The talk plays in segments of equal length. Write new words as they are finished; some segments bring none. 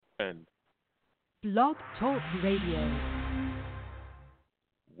And Blog Talk Radio.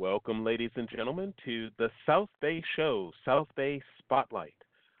 welcome, ladies and gentlemen, to the South Bay Show, South Bay Spotlight,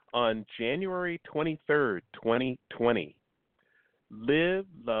 on January 23rd, 2020. Live,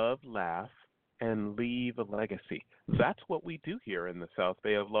 love, laugh, and leave a legacy. That's what we do here in the South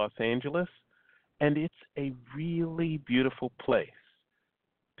Bay of Los Angeles, and it's a really beautiful place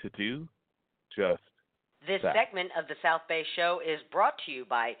to do just This that. segment of the South Bay Show is brought to you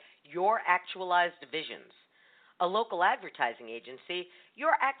by Your Actualized Visions. A local advertising agency,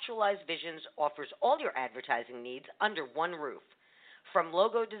 Your Actualized Visions offers all your advertising needs under one roof. From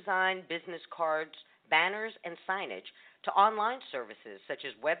logo design, business cards, banners, and signage to online services such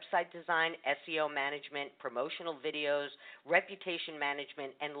as website design, SEO management, promotional videos, reputation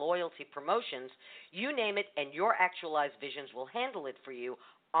management, and loyalty promotions, you name it, and Your Actualized Visions will handle it for you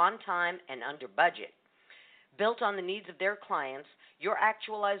on time and under budget. Built on the needs of their clients, Your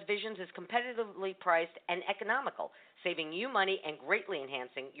Actualized Visions is competitively priced and economical, saving you money and greatly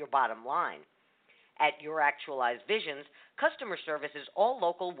enhancing your bottom line. At Your Actualized Visions, customer service is all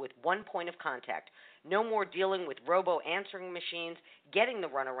local with one point of contact. No more dealing with robo-answering machines, getting the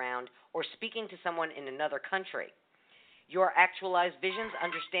runaround, or speaking to someone in another country. Your Actualized Visions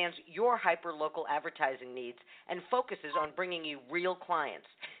understands your hyper-local advertising needs and focuses on bringing you real clients.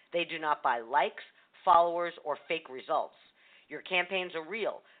 They do not buy likes, followers, or fake results. Your campaigns are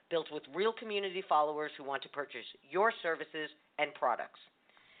real, built with real community followers who want to purchase your services and products.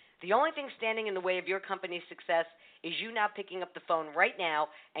 The only thing standing in the way of your company's success is you now picking up the phone right now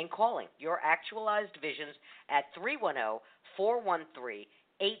and calling Your Actualized Visions at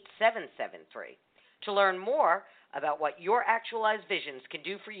 310-413-8773. To learn more about what Your Actualized Visions can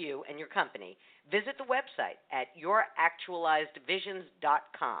do for you and your company, visit the website at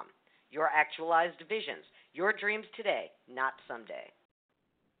youractualizedvisions.com. Your Actualized Visions, your dreams today, not someday.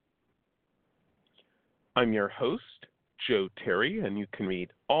 I'm your host, Joe Terry, and you can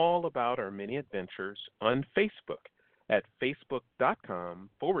read all about our many adventures on Facebook at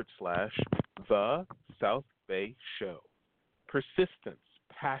facebook.com/The South Bay Show. Persistence,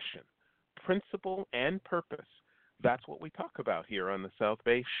 passion, principle, and purpose. That's what we talk about here on the South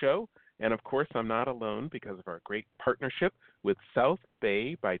Bay Show. And of course, I'm not alone because of our great partnership with South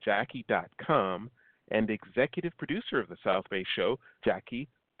Bay by Jackie.com and executive producer of the South Bay Show, Jackie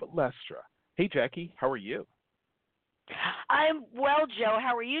Balestra. Hey, Jackie, how are you? I'm well, Joe.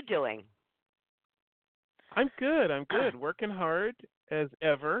 How are you doing? I'm good. Working hard as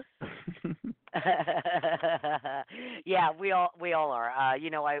ever. Yeah, we all are.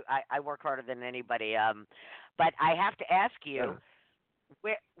 I work harder than anybody. But I have to ask you,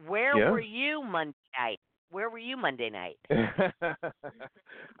 where Yeah. were you Monday night? Where were you Monday night?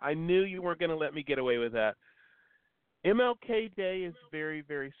 I knew you weren't going to let me get away with that. MLK Day is very,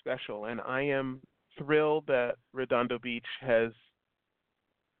 very special, and I am thrilled that Redondo Beach has,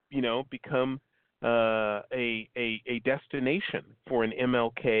 become a destination for an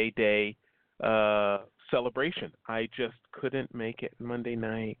MLK Day celebration. I just couldn't make it Monday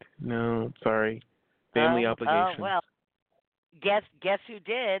night. No, sorry. Family obligations. Oh, well, guess who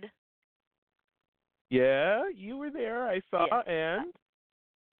did? Yeah, you were there. I saw, Yeah. and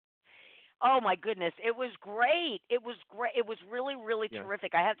Oh my goodness, it was great. It was great. It was really, really yeah.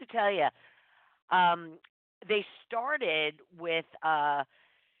 terrific. I have to tell you, they started with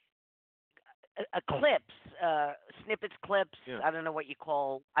clips, snippets, clips. Yeah. I don't know what you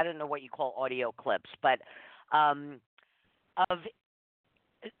call audio clips, but of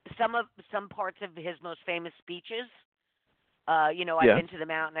some parts of his most famous speeches. I've Yeah. been to the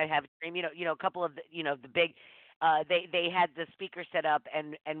mountain. I have a dream. A couple of the big. They had the speaker set up,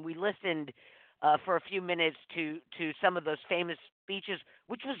 and we listened for a few minutes to some of those famous speeches,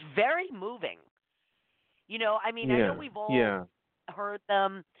 which was very moving. I know we've all heard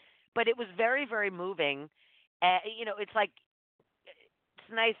them, but it was very, very moving. It's like it's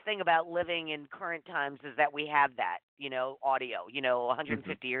a nice thing about living in current times is that we have that, audio.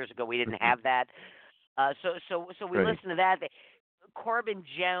 150 years ago we didn't have that. So we Right. listened to that. Corbin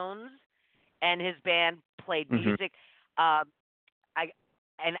Jones and his band played music. I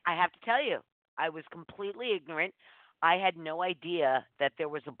have to tell you, I was completely ignorant. I had no idea that there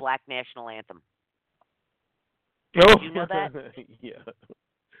was a black national anthem. Oh, Did you know that? Yeah.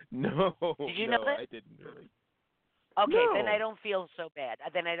 No. Did you know that? I didn't really. Okay, No. then I don't feel so bad.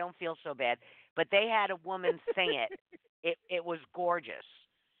 But they had a woman sing it. It was gorgeous.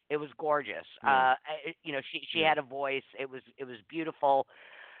 It was gorgeous. Yeah. She had a voice. It was beautiful.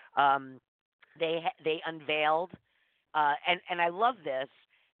 They unveiled, and I love this.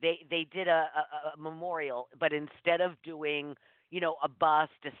 They did a memorial, but instead of doing a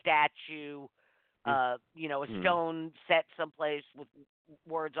bust, a statue, Mm. a Mm. stone set someplace with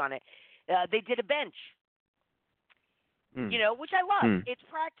words on it. They did a bench, Mm. which I love. Mm. It's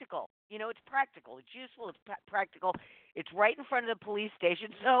practical. It's practical. It's useful. It's practical. It's right in front of the police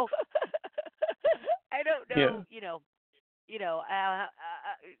station. So I don't Yeah. know,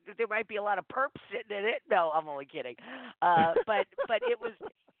 there might be a lot of perps sitting in it. No, I'm only kidding. But it was.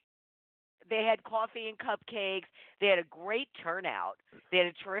 They had coffee and cupcakes. They had a great turnout. They had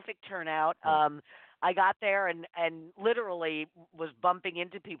a terrific turnout. Right. I got there and literally was bumping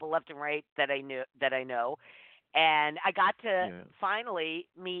into people left and right that I know, and I got to Yeah. finally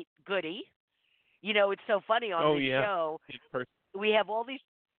meet Goody. It's so funny on Oh this yeah. show. In person. We have all these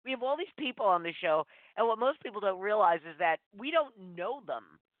people on the show, and what most people don't realize is that we don't know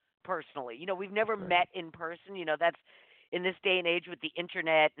them personally. We've never Right. met in person. That's in this day and age with the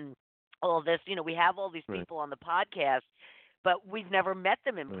internet and all of this. We have all these Right. people on the podcast, but we've never met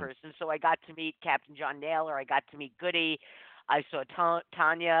them in Right. person. So I got to meet Captain John Naylor. I got to meet Goody. I saw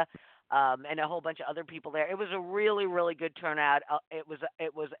Tanya. And a whole bunch of other people there. It was a really, really good turnout. It was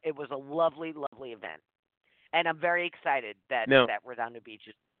a lovely, lovely event, and I'm very excited that Now Redondo Beach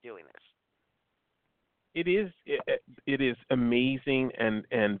is doing this. it is amazing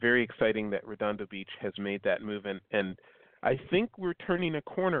and very exciting that Redondo Beach has made that move, and I think we're turning a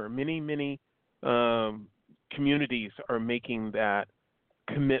corner. Many um, communities are making that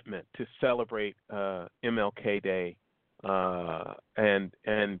commitment to celebrate MLK Day,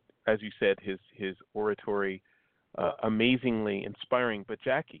 and as you said, his oratory amazingly inspiring. But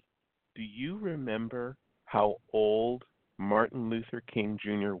Jackie, do you remember how old Martin Luther King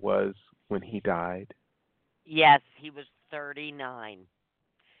Jr. was when he died? Yes, he was 39.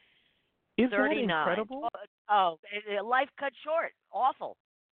 Is that 39. incredible? Life cut short. Awful.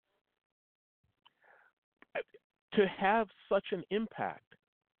 To have such an impact,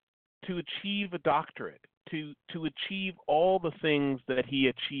 to achieve a doctorate, to achieve all the things that he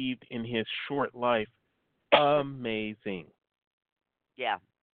achieved in his short life, amazing. Yeah,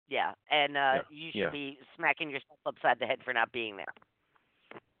 yeah, and Yeah, you should yeah, be smacking yourself upside the head for not being there.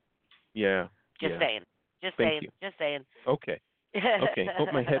 yeah, Just yeah. saying. Just Thank saying. you. Just saying. Okay, okay. Hope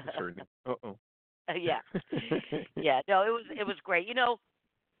my head's hurting. Uh oh. Yeah, yeah. No, it was great.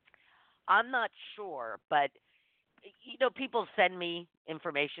 I'm not sure, but people send me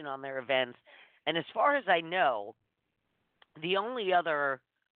information on their events, and as far as I know, the only other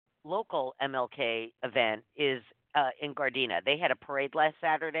local MLK event is in Gardena. They had a parade last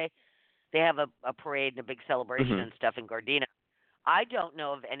Saturday. They have a parade and a big celebration Hmm. and stuff in Gardena. I don't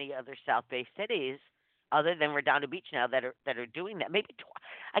know of any other South Bay cities other than Redondo Beach now that are doing that. Maybe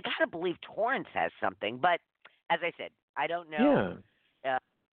I gotta believe Torrance has something, but as I said, I don't know. Yeah, Uh,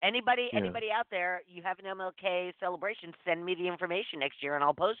 anybody yeah. anybody out there, you have an MLK celebration, send me the information next year and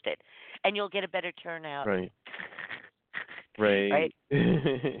I'll post it, and you'll get a better turnout. Right, Right? right.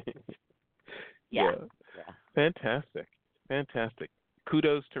 Yeah. Yeah. Yeah. Fantastic, fantastic.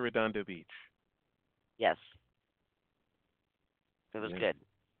 Kudos to Redondo Beach. Yes. It was Yeah. good.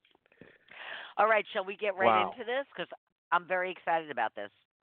 All right, shall we get right Wow. into this? Because I'm very excited about this.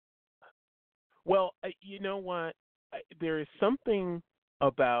 Well, you know what? There is something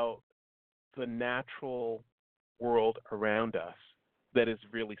about the natural world around us that is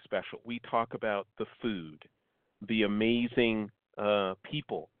really special. We talk about the food, the amazing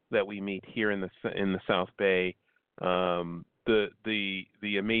people that we meet here in the South Bay,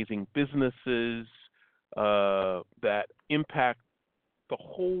 the amazing businesses that impact the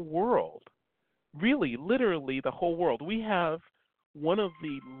whole world. Really, literally, the whole world. We have one of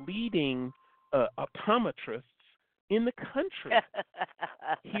the leading optometrists in the country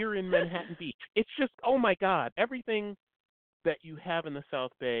here in Manhattan Beach. It's just, oh my God, everything that you have in the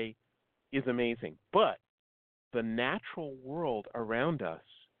South Bay is amazing. But the natural world around us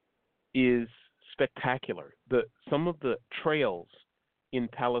is spectacular. Some of the trails in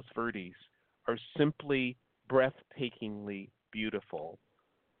Palos Verdes are simply breathtakingly beautiful.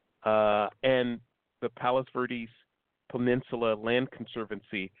 And the Palos Verdes Peninsula Land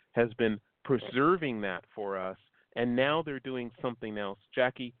Conservancy has been preserving that for us, and now they're doing something else.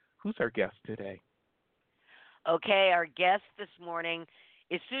 Jackie, who's our guest today? Okay, our guest this morning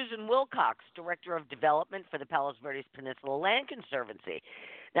is Susan Wilcox, Director of Development for the Palos Verdes Peninsula Land Conservancy.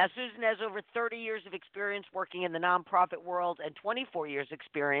 Now, Susan has over 30 years of experience working in the nonprofit world and 24 years'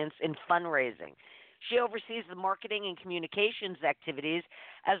 experience in fundraising. She oversees the marketing and communications activities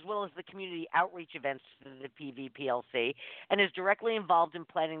as well as the community outreach events for the PVPLC and is directly involved in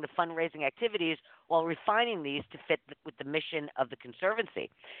planning the fundraising activities while refining these to fit with the mission of the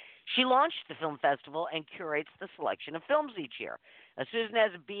Conservancy. She launched the film festival and curates the selection of films each year. Susan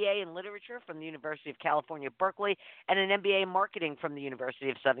has a BA in literature from the University of California, Berkeley, and an MBA in marketing from the University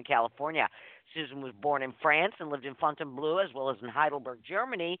of Southern California. Susan was born in France and lived in Fontainebleau as well as in Heidelberg,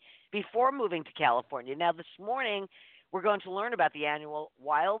 Germany, before moving to California. Now, this morning, we're going to learn about the annual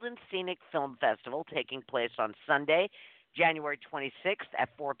Wild and Scenic Film Festival taking place on Sunday, January 26th at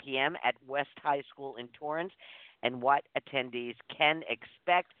 4 p.m. at West High School in Torrance, and what attendees can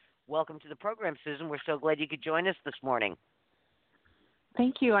expect. Welcome to the program, Susan. We're so glad you could join us this morning.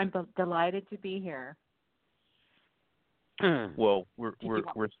 Thank you. I'm delighted to be here. Well, we're thrilled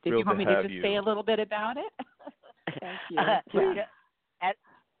to have you. Did you want me to just say a little bit about it? Thank you.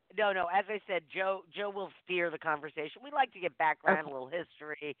 No. As I said, Joe will steer the conversation. We like to get background, a little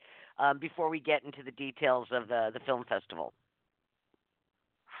history, before we get into the details of the film festival.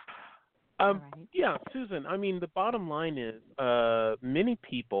 Yeah, Susan, I mean, the bottom line is many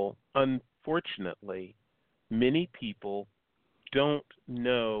people, unfortunately, don't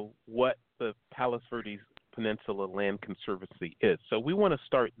know what the Palos Verdes Peninsula Land Conservancy is. So we want to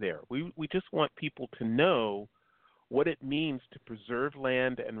start there. We just want people to know what it means to preserve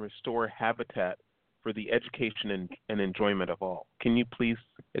land and restore habitat for the education and enjoyment of all. Can you please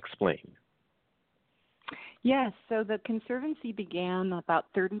explain? Yes, so the Conservancy began about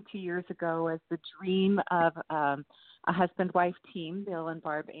 32 years ago as the dream of a husband-wife team, Bill and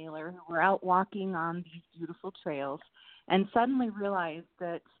Barb Ayler, who were out walking on these beautiful trails and suddenly realized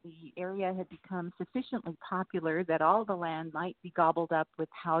that the area had become sufficiently popular that all the land might be gobbled up with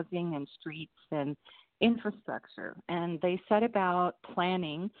housing and streets and infrastructure. And they set about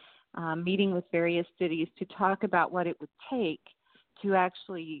planning, meeting with various cities to talk about what it would take to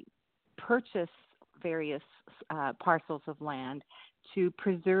actually purchase various parcels of land to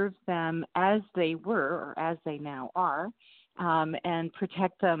preserve them as they were or as they now are, and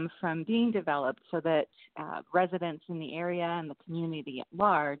protect them from being developed so that residents in the area and the community at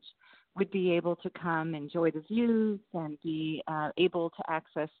large would be able to come enjoy the views and be able to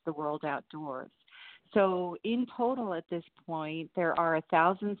access the world outdoors. So in total at this point, there are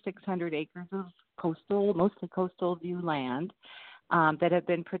 1,600 acres of mostly coastal view land that have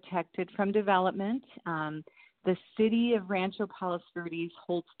been protected from development. The city of Rancho Palos Verdes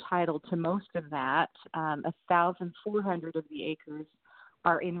holds title to most of that. 1,400 of the acres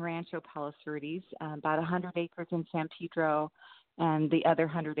are in Rancho Palos Verdes, about 100 acres in San Pedro, and the other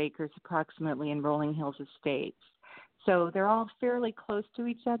 100 acres approximately in Rolling Hills Estates. So they're all fairly close to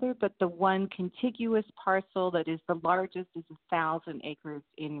each other, but the one contiguous parcel that is the largest is 1,000 acres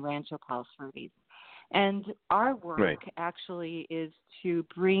in Rancho Palos Verdes. And our work actually is to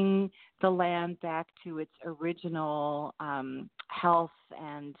bring the land back to its original health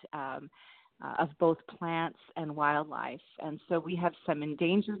and of both plants and wildlife. And so we have some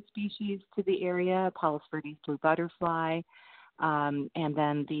endangered species to the area, Palos Verdes blue butterfly, and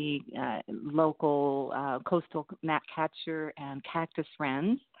then the local coastal gnatcatcher and cactus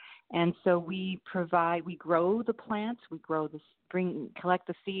wrens. And so we grow the plants, collect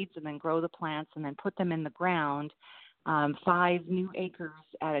the seeds and then grow the plants and then put them in the ground, 5 new acres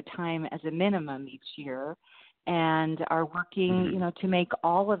at a time as a minimum each year, and are working, to make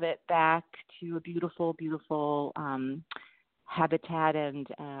all of it back to a beautiful, beautiful habitat and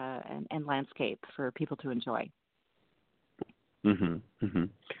landscape for people to enjoy.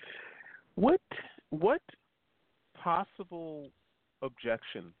 What possible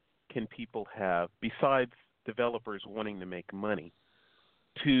objection can people have, besides developers wanting to make money,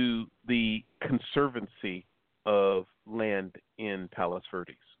 to the conservancy of land in Palos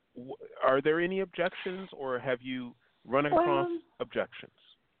Verdes? Are there any objections, or have you run across objections?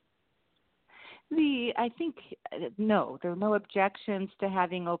 I think, no, there are no objections to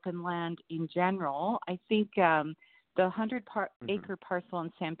having open land in general. I think the 100-acre parcel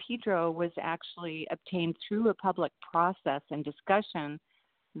in San Pedro was actually obtained through a public process and discussion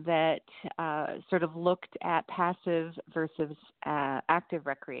that sort of looked at passive versus active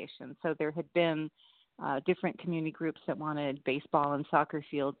recreation. So there had been different community groups that wanted baseball and soccer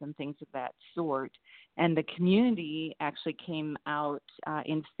fields and things of that sort. And the community actually came out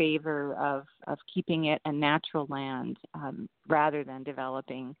in favor of keeping it a natural land rather than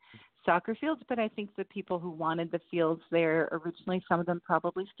developing soccer fields. But I think the people who wanted the fields there originally, some of them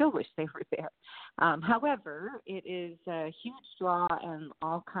probably still wish they were there. However, it is a huge draw, and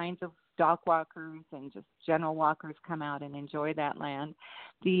all kinds of dog walkers and just general walkers come out and enjoy that land.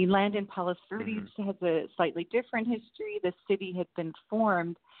 The land in Palos Verdes has a slightly different history. The city had been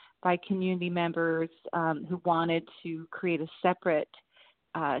formed by community members who wanted to create a separate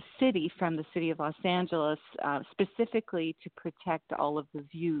city from the city of Los Angeles, specifically to protect all of the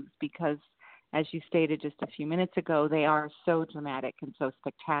views because, as you stated just a few minutes ago, they are so dramatic and so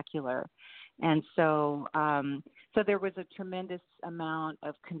spectacular. And so there was a tremendous amount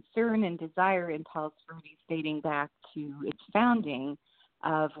of concern and desire in Palos Verdes dating back to its founding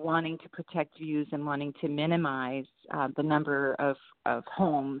of wanting to protect views and wanting to minimize the number of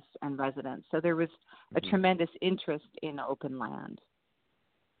homes and residents. So there was a tremendous interest in open land.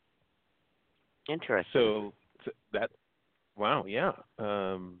 Interesting. So that, wow, yeah,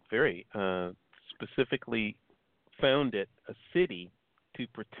 very specifically found it a city to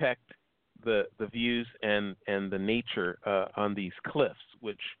protect the views and the nature on these cliffs,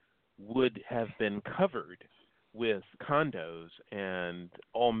 which would have been covered with condos and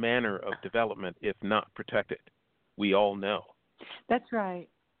all manner of development if not protected. We all know. That's right.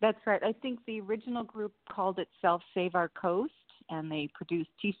 That's right. I think the original group called itself Save Our Coast, and they produced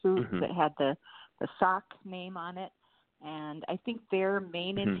T-shirts that had the SOC name on it. And I think their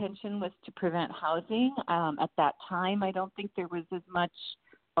main intention was to prevent housing. At that time, I don't think there was as much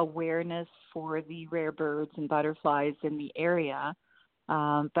awareness for the rare birds and butterflies in the area,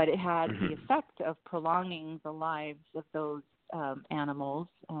 but it had the effect of prolonging the lives of those animals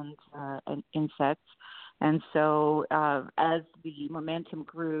and insects. And so as the momentum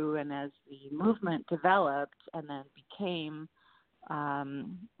grew and as the movement developed and then became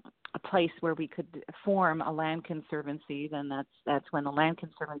a place where we could form a land conservancy, then that's when the Land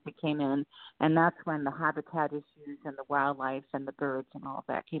Conservancy came in, and that's when the habitat issues and the wildlife and the birds and all of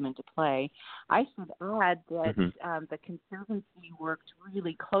that came into play. I should add that the Conservancy worked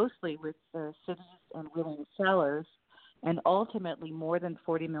really closely with the cities and willing sellers, and ultimately more than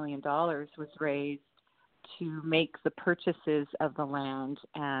 $40 million was raised to make the purchases of the land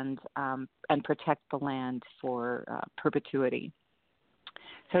and protect the land for perpetuity.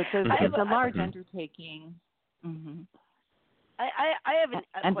 So it's a large undertaking. I have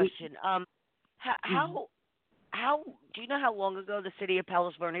a question. How do you know how long ago the city of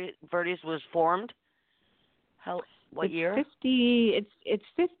Palos Verdes was formed? What year? 50. It's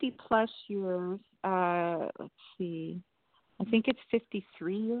 50 plus years. Let's see. I think it's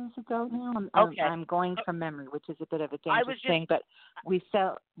 53 years ago now. I'm going from memory, which is a bit of a dangerous thing, but we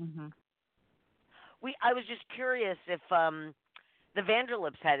sell. I was just curious if the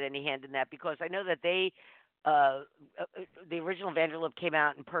Vanderlips had any hand in that, because I know that they, the original Vanderlip came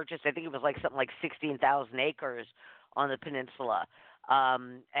out and purchased, I think it was something like 16,000 acres on the peninsula,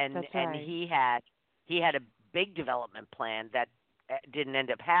 and he had a big development plan that didn't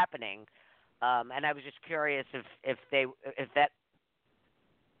end up happening, and I was just curious if that.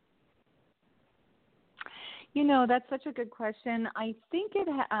 That's such a good question. I think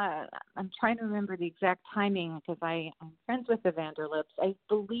I'm trying to remember the exact timing because I'm friends with the Vanderlips. I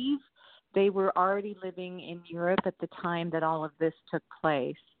believe they were already living in Europe at the time that all of this took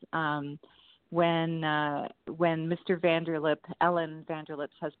place. When Mr. Vanderlip, Ellen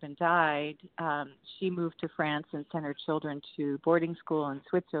Vanderlip's husband, died, she moved to France and sent her children to boarding school in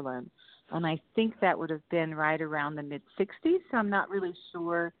Switzerland. And I think that would have been right around the mid-'60s, so I'm not really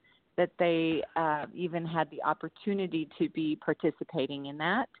sure that they even had the opportunity to be participating in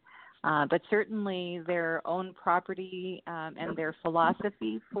that. But certainly their own property and their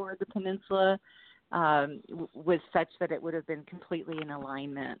philosophy for the peninsula was such that it would have been completely in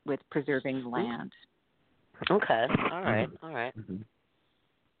alignment with preserving the land. Okay. All right.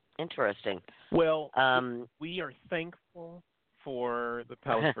 Interesting. Well, we are thankful for the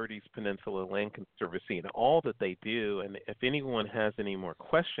Palos Verdes Peninsula Land Conservancy and all that they do. And if anyone has any more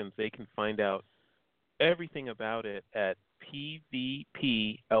questions, they can find out everything about it at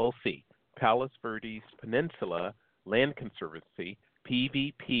PVPLC, Palos Verdes Peninsula Land Conservancy,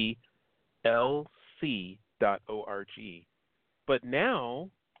 PVPLC.org. But now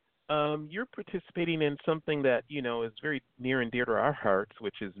you're participating in something that, is very near and dear to our hearts,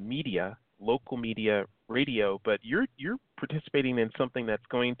 which is media, local media, radio, but you're participating in something that's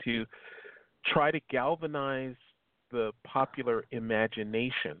going to try to galvanize the popular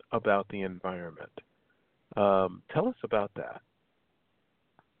imagination about the environment. Tell us about that.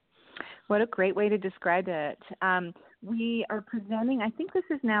 What a great way to describe it. We are presenting, I think this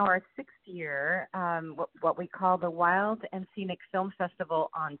is now our 6th year, what we call the Wild and Scenic Film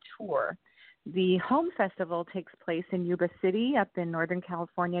Festival on Tour. The home festival takes place in Yuba City up in Northern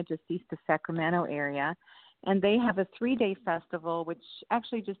California, just east of Sacramento area. And they have a 3-day festival, which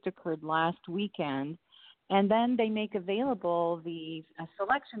actually just occurred last weekend. And then they make available a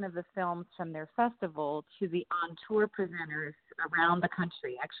selection of the films from their festival to the on-tour presenters around the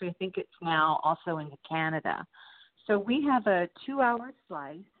country. Actually, I think it's now also into Canada. So we have a 2-hour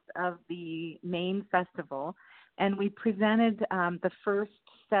slice of the main festival, and we presented the first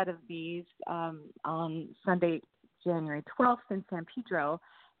set of these on Sunday, January 12th in San Pedro,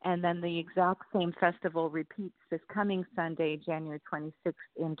 and then the exact same festival repeats this coming Sunday, January 26th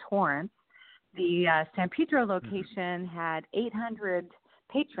in Torrance. The San Pedro location had 800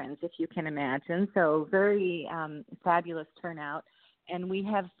 patrons, if you can imagine, so very fabulous turnout. And we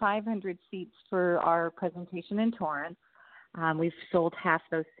have 500 seats for our presentation in Torrance. We've sold half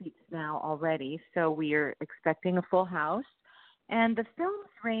those seats now already, so we are expecting a full house. And the films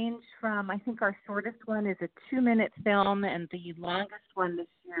range from, I think our shortest one is a 2-minute film, and the longest one this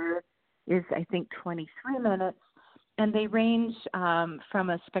year is, I think, 23 minutes. And they range from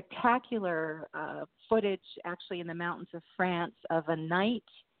a spectacular footage, actually in the mountains of France, of a night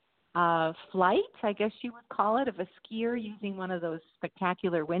flight, I guess you would call it, of a skier using one of those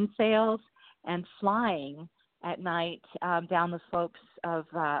spectacular wind sails and flying at night down the slopes of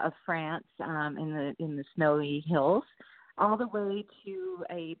France in the snowy hills, all the way to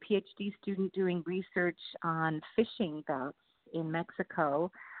a PhD student doing research on fishing boats in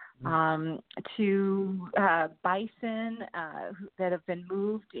Mexico, to bison that have been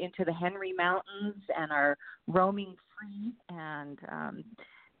moved into the Henry Mountains and are roaming free, and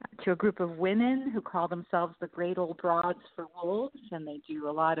to a group of women who call themselves the Great Old Broads for Wolves, and they do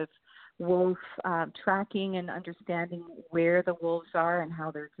a lot of wolf tracking and understanding where the wolves are and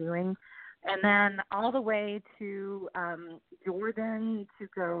how they're doing. And then all the way to Jordan to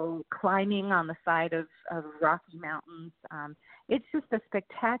go climbing on the side of Rocky Mountains. It's just a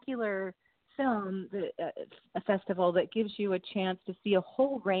spectacular film, a festival that gives you a chance to see a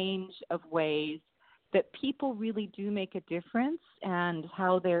whole range of ways that people really do make a difference, and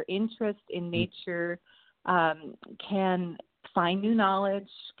how their interest in nature can find new knowledge,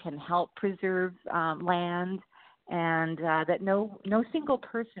 can help preserve land, and that no single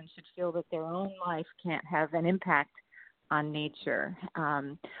person should feel that their own life can't have an impact on nature.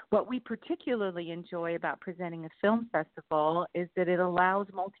 What we particularly enjoy about presenting a film festival is that it allows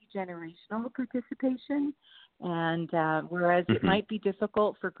multi-generational participation. And whereas it might be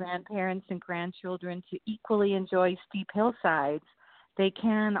difficult for grandparents and grandchildren to equally enjoy steep hillsides, they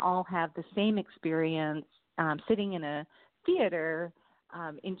can all have the same experience sitting in a theater,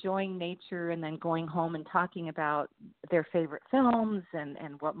 enjoying nature, and then going home and talking about their favorite films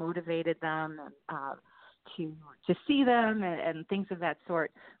and what motivated them to see them and things of that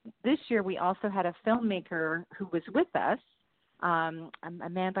sort. This year we also had a filmmaker who was with us, a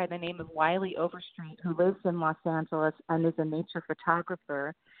man by the name of Wiley Overstreet, who lives in Los Angeles and is a nature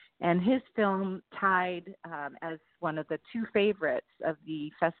photographer. And his film tied as one of the two favorites of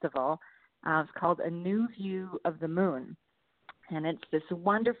the festival. It's called A New View of the Moon. And it's this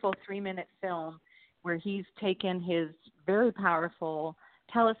wonderful 3-minute film where he's taken his very powerful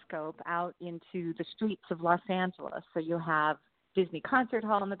telescope out into the streets of Los Angeles. So you have Disney Concert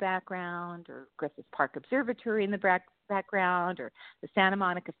Hall in the background, or Griffith Park Observatory in the background, or the Santa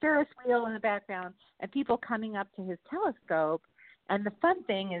Monica Ferris wheel in the background, and people coming up to his telescope. And the fun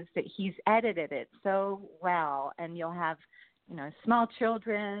thing is that he's edited it so well, and you'll have, small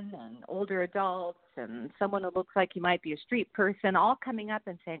children and older adults and someone who looks like he might be a street person all coming up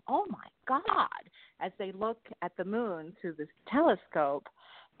and saying, "Oh my God," as they look at the moon through this telescope.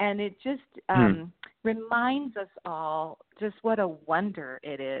 And it just reminds us all just what a wonder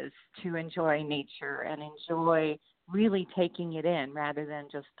it is to enjoy nature and enjoy really taking it in rather than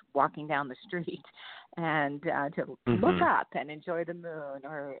just walking down the street, and to look up and enjoy the moon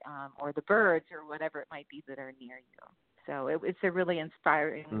or the birds or whatever it might be that are near you. So it's a really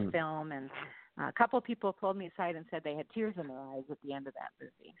inspiring film, and a couple of people pulled me aside and said they had tears in their eyes at the end of that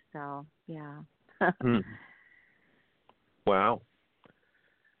movie. So, yeah. Wow.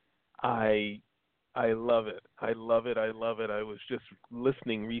 I love it. I love it. I love it. I was just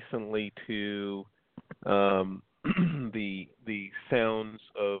listening recently to the sounds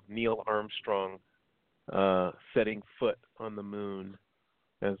of Neil Armstrong setting foot on the moon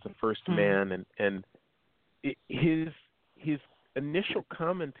as the first man, and his initial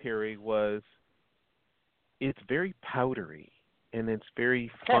commentary was, it's very powdery and it's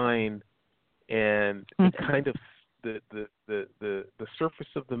very fine, and it kind of the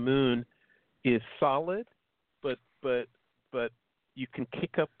surface of the moon is solid, but you can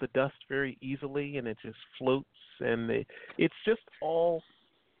kick up the dust very easily, and it just floats, and it's just all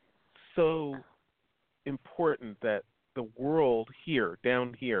so important that the world here,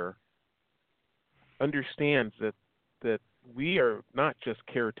 down here, understands that we are not just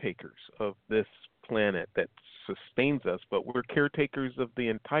caretakers of this planet that sustains us, but we're caretakers of the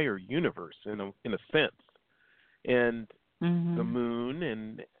entire universe in a sense. and the Mhm. moon,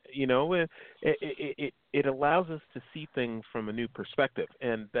 and it allows us to see things from a new perspective.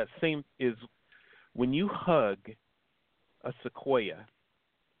 And that same is when you hug a sequoia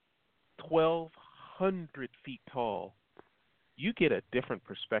 1,200 feet tall, you get a different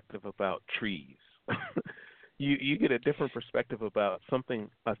perspective about trees. you get a different perspective about something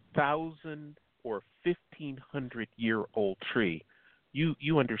 1,000 or 1,500 year old tree.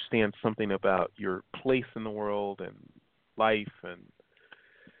 You understand something about your place in the world and life, and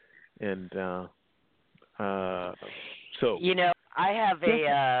so I have Yes,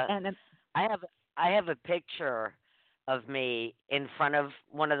 a and I have a picture of me in front of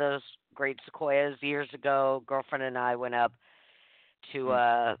one of those great sequoias years ago. Girlfriend and I went up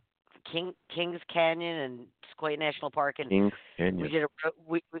to Kings Canyon and Sequoia National Park, and Kings we Canyon. did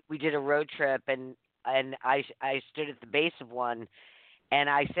we did a road trip, and I stood at the base of one, and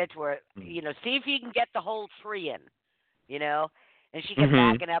I said to her, see if you can get the whole tree in, and she kept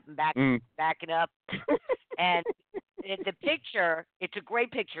Mhm. backing up and backing up, and the picture, it's a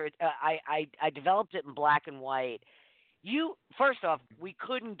great picture. I developed it in black and white. First off, we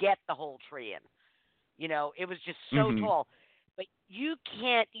couldn't get the whole tree in. It was just so Mhm. tall. But you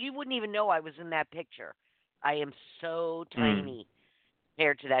wouldn't even know I was in that picture. I am so Mm. tiny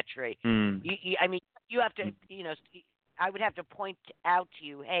compared to that tree. Mm. I mean, you have to, I would have to point out to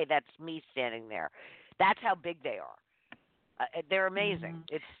you, hey, that's me standing there. That's how big they are. They're amazing.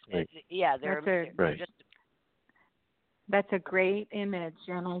 Mhm. Right. They're Right. just. That's a great image,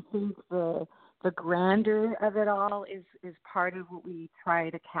 and I think the grandeur of it all is part of what we try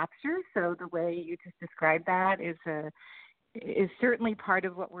to capture. So the way you just described that is certainly part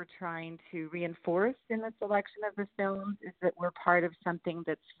of what we're trying to reinforce in the selection of the films, is that we're part of something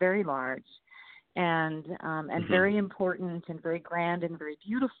that's very large and Mhm. very important and very grand and very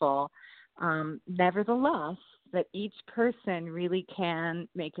beautiful. Nevertheless, that each person really can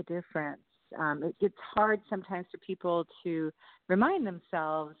make a difference. It's hard sometimes for people to remind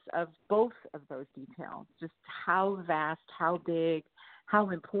themselves of both of those details, just how vast, how big, how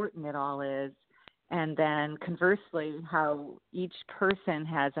important it all is, and then conversely, how each person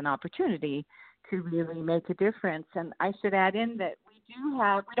has an opportunity to really make a difference. And I should add in that we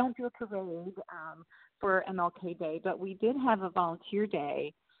don't do a parade for MLK Day, but we did have a volunteer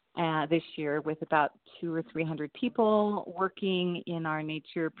day this year with about 200 or 300 people working in our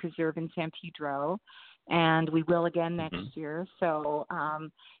nature preserve in San Pedro, and we will again next Mhm. year. So,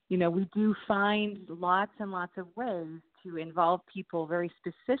 we do find lots and lots of ways to involve people very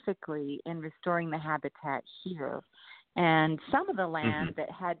specifically in restoring the habitat here. And some of the land Mhm.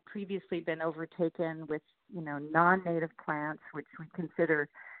 that had previously been overtaken with, non-native plants, which we consider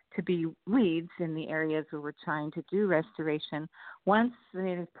to be weeds in the areas where we're trying to do restoration. Once the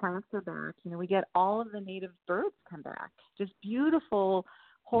native plants are back, we get all of the native birds come back. Just beautiful Mhm.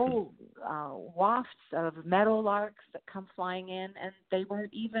 whole wafts of meadowlarks that come flying in, and they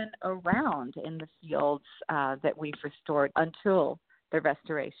weren't even around in the fields that we've restored until the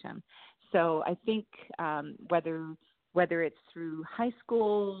restoration. So I think whether it's through high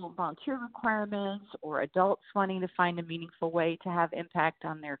school volunteer requirements or adults wanting to find a meaningful way to have impact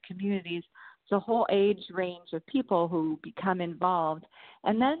on their communities, it's a whole age range of people who become involved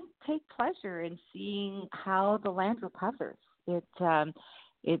and then take pleasure in seeing how the land recovers.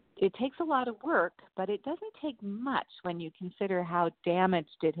 It takes a lot of work, but it doesn't take much when you consider how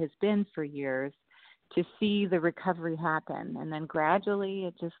damaged it has been for years to see the recovery happen, and then gradually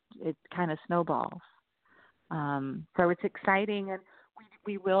it kind of snowballs. So it's exciting, and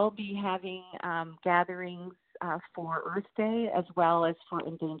we will be having gatherings for Earth Day as well as for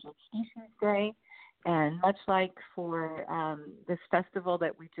Endangered Species Day. And much like for this festival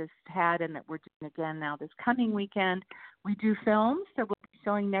that we just had and that we're doing again now this coming weekend, we do films. So we'll be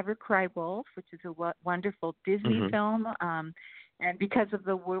showing Never Cry Wolf, which is a wonderful Disney Mhm. film. And because of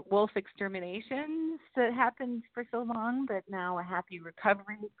the wolf exterminations that happened for so long, but now a happy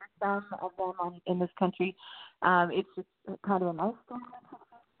recovery for some of them in this country, it's just kind of a nice story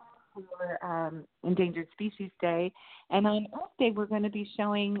for Endangered Species Day. And on Earth Day, we're going to be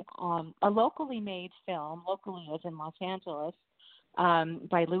showing a locally made film, locally as in Los Angeles,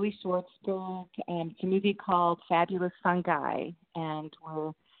 by Louis Schwartzberg. It's a movie called Fabulous Fungi, and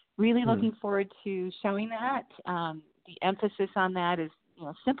we're really Mhm. looking forward to showing that. The emphasis on that is,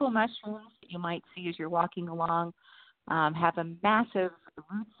 simple mushrooms that you might see as you're walking along have a massive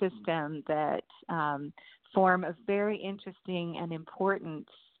root system that form a very interesting and important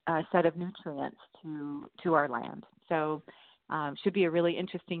set of nutrients to our land. So should be a really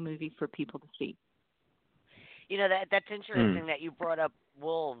interesting movie for people to see. That's Mm. interesting that you brought up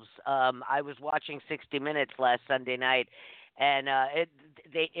wolves, I was watching 60 Minutes last Sunday night, and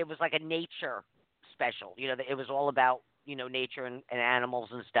it was like a nature special. It was all about nature and animals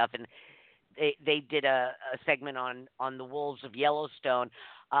and stuff, and they did a segment on the wolves of Yellowstone.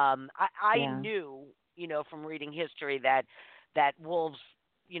 I Yeah. knew from reading history that wolves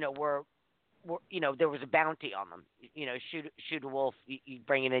were there was a bounty on them. Shoot a wolf, you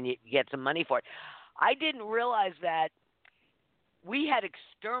bring it in, you get some money for it. I didn't realize that we had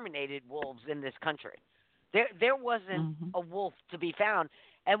exterminated wolves in this country. There wasn't Hmm. a wolf to be found.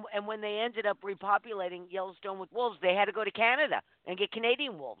 And when they ended up repopulating Yellowstone with wolves, they had to go to Canada and get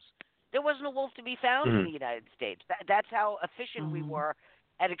Canadian wolves. There wasn't a wolf to be found in Mhm. the United States. That's how efficient we Hmm. were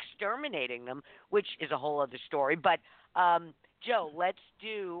at exterminating them, which is a whole other story. But Joe, let's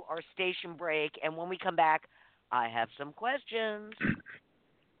do our station break, and when we come back, I have some questions.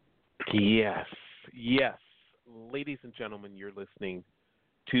 Yes, yes. Ladies and gentlemen, you're listening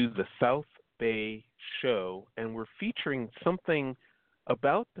to the South Bay Show, and we're featuring something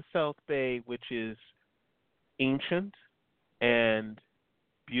about the South Bay which is ancient and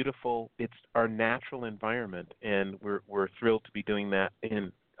beautiful. It's our natural environment, and we're thrilled to be doing that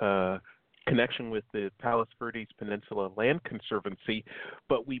in connection with the Palos Verdes Peninsula Land Conservancy.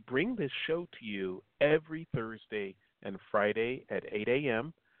 But we bring this show to you every Thursday and Friday at 8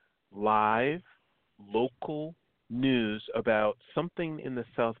 a.m. live, local news about something in the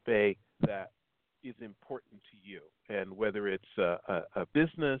South Bay that is important to you, and whether it's a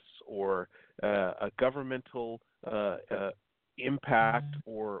business or a governmental impact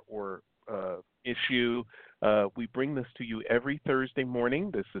or issue. We bring this to you every Thursday morning.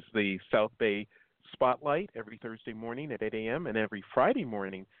 This is the South Bay Spotlight every Thursday morning at 8 a.m. and every Friday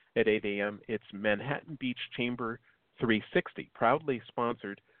morning at 8 a.m. It's Manhattan Beach Chamber 360, proudly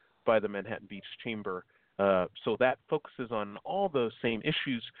sponsored by the Manhattan Beach Chamber. So that focuses on all those same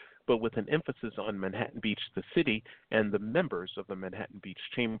issues, but with an emphasis on Manhattan Beach, the city, and the members of the Manhattan Beach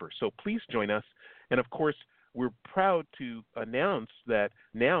Chamber. So please join us. And of course, we're proud to announce that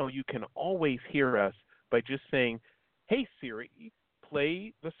now you can always hear us by just saying, "Hey Siri,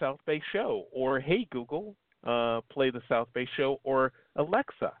 play the South Bay Show," or "Hey Google, play the South Bay Show," or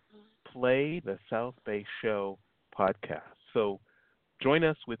 "Alexa, play the South Bay Show podcast." So join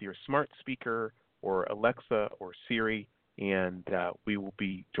us with your smart speaker or Alexa or Siri, and we will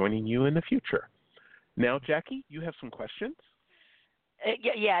be joining you in the future. Now, Jackie, you have some questions?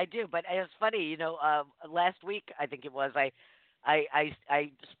 Yeah, I do. But it was funny, last week I think it was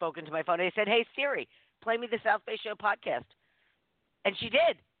I spoke into my phone and I said, "Hey Siri, play me the South Bay Show podcast," and she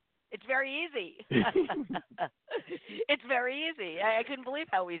did. It's very easy. It's very easy. I couldn't believe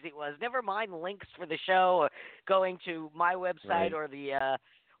how easy it was. Never mind links for the show or going to my website Right.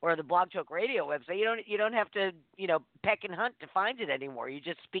 or the Blog Talk Radio website. You don't have to peck and hunt to find it anymore. You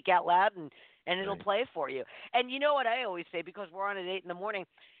just speak out loud and it'll Right. play for you. And you know what I always say, because we're on at 8 in the morning,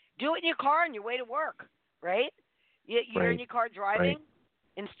 do it in your car on your way to work, right? You're in Right. your car driving,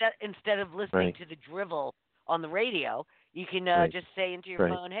 Right. instead of listening Right. to the drivel on the radio. You can Right. just say into your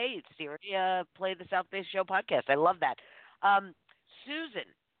Right. phone, "Hey Siri, play the South Bay Show podcast." I love that.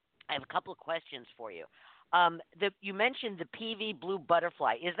 Susan, I have a couple of questions for you. You mentioned the PV blue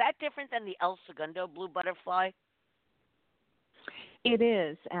butterfly. Is that different than the El Segundo blue butterfly? It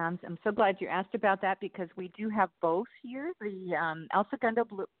is, and I'm so glad you asked about that because we do have both here. The El Segundo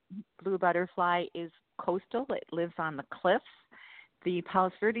blue butterfly is coastal. It lives on the cliffs. The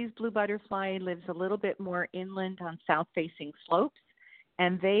Palos Verdes blue butterfly lives a little bit more inland on south-facing slopes,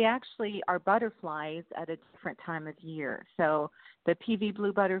 and they actually are butterflies at a different time of year. So the PV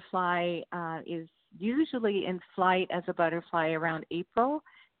blue butterfly is usually in flight as a butterfly around April,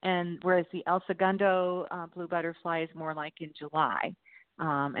 and whereas the El Segundo blue butterfly is more like in July.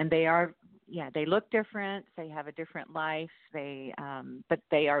 And they look different. They have a different life. But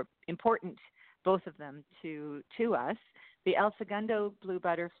they are important, both of them, to us. The El Segundo blue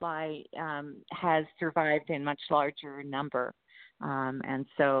butterfly has survived in much larger number, and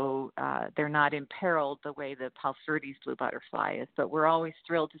so they're not imperiled the way the Palos Verdes blue butterfly is. But we're always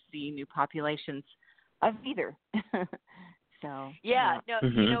thrilled to see new populations of either. So Yeah, no,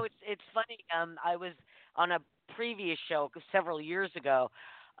 Mhm. it's funny. I was on a previous show several years ago.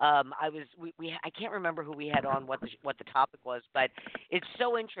 I can't remember who we had on, what the topic was, but it's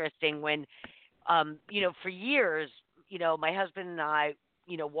so interesting when for years, my husband and I,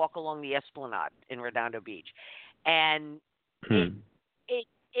 walk along the Esplanade in Redondo Beach, and it Mhm.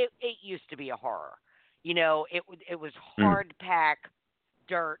 it used to be a horror. It was Mhm. hard pack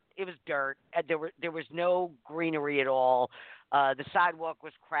dirt. It was dirt. There was no greenery at all. The sidewalk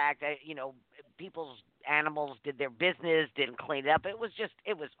was cracked. People's animals did their business, didn't clean it up. It was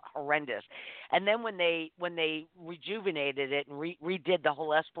horrendous. And then when they rejuvenated it and redid the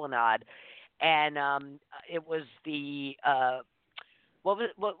whole esplanade, and it was the what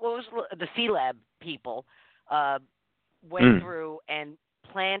was the Sea Lab people went through and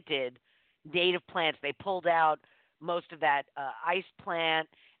planted native plants. They pulled out most of that ice plant,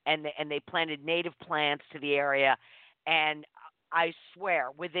 and they planted native plants to the area. And I swear,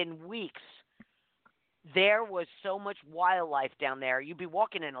 within weeks, there was so much wildlife down there. You'd be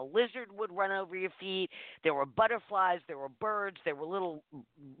walking and a lizard would run over your feet. There were butterflies, there were birds, there were little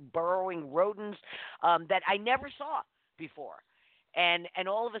burrowing rodents that I never saw before. And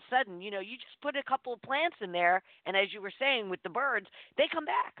all of a sudden, you just put a couple of plants in there, and as you were saying with the birds, they come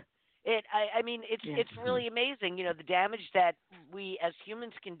back. It's really amazing, the damage that we as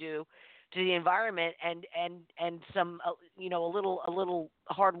humans can do to the environment, and some a little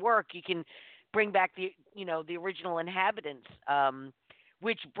hard work, you can bring back the original inhabitants,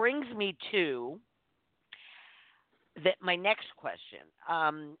 which brings me to my next question.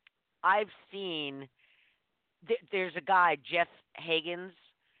 I've seen there's a guy, Jeff Higgins,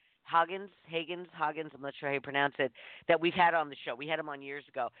 I'm not sure how you pronounce it, that we've had on the show. We had him on years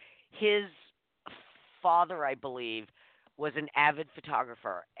ago. His father, I believe, was an avid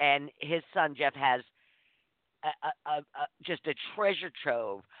photographer, and his son Jeff has just a treasure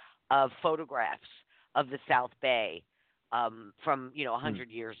trove of photographs of the South Bay from 100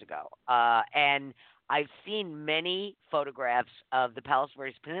 years ago, and I've seen many photographs of the Palos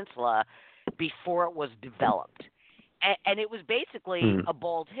Verdes Peninsula before it was developed, and it was basically a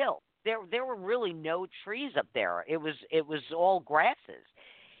bald hill. There were really no trees up there. It was all grasses.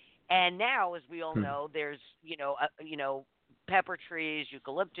 And now, as we all know, there's pepper trees,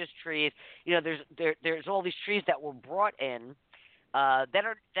 eucalyptus trees. There's all these trees that were brought in that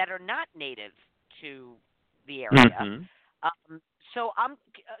are not native to the area. So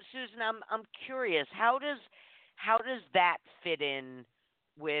Susan, I'm curious, how does that fit in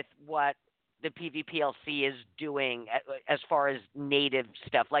with what the PVPLC is doing as far as native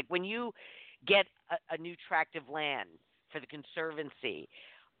stuff? Like when you get a new tract of land for the Conservancy.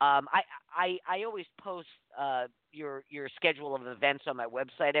 I always post your schedule of events on my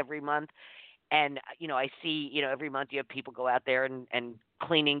website every month, and I see every month you have people go out there and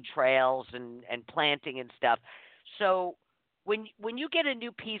cleaning trails and planting and stuff. So when you get a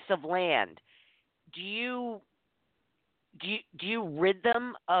new piece of land, do you rid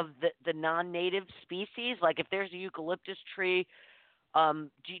them of the non-native species? Like if there's a eucalyptus tree, do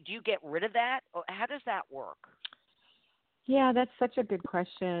you get rid of that, or how does that work? Yeah, that's such a good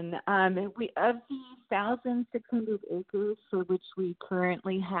question. We of the 1,600 acres for which we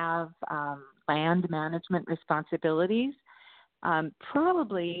currently have land management responsibilities,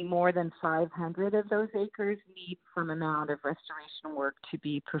 probably more than 500 of those acres need some amount of restoration work to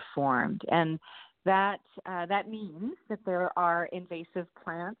be performed, and that means that there are invasive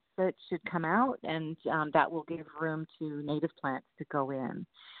plants that should come out, and that will give room to native plants to go in.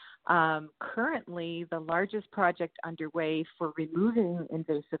 Currently, the largest project underway for removing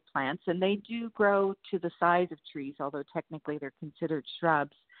invasive plants, and they do grow to the size of trees, although technically they're considered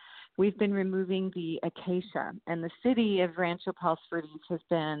shrubs. We've been removing the acacia, and the city of Rancho Palos Verdes has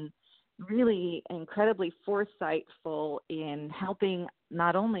been really incredibly foresightful in helping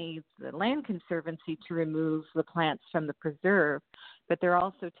not only the Land Conservancy to remove the plants from the preserve, but they're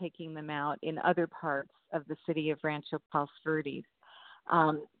also taking them out in other parts of the city of Rancho Palos Verdes.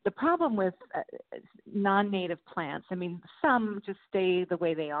 The problem with non-native plants, some just stay the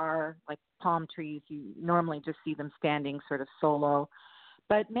way they are, like palm trees. You normally just see them standing sort of solo.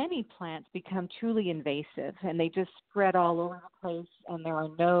 But many plants become truly invasive, and they just spread all over the place, and there are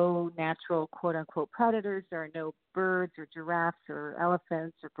no natural quote-unquote predators. There are no birds or giraffes or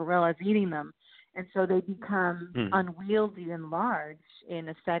elephants or gorillas eating them. And so they become unwieldy and large in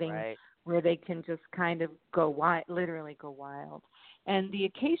a setting where they can just kind of go wild, literally go wild. And the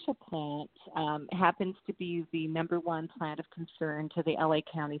acacia plant happens to be the number one plant of concern to the LA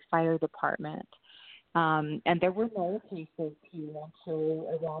County Fire Department. And there were no acacias here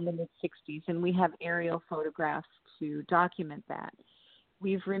until around the mid-'60s, and we have aerial photographs to document that.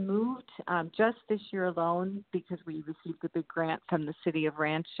 We've removed, just this year alone, because we received a big grant from the city of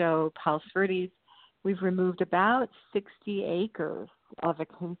Rancho Palos Verdes, we've removed about 60 acres of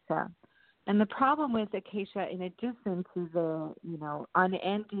acacia. And the problem with acacia, in addition to the,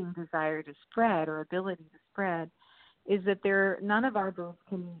 unending desire to spread or ability to spread, is that none of our birds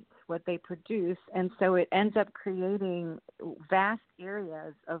can eat what they produce, and so it ends up creating vast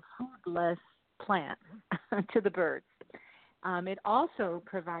areas of foodless plants to the birds. It also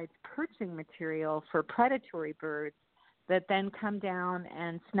provides perching material for predatory birds that then come down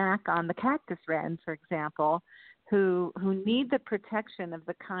and snack on the cactus wren, for example, who need the protection of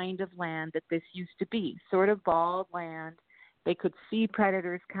the kind of land that this used to be, sort of bald land. They could see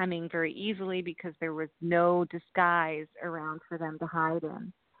predators coming very easily because there was no disguise around for them to hide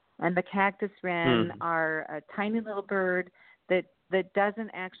in. And the cactus wren are a tiny little bird that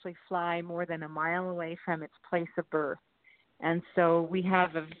doesn't actually fly more than a mile away from its place of birth. And so we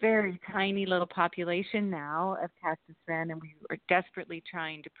have a very tiny little population now of cactus wren, and we are desperately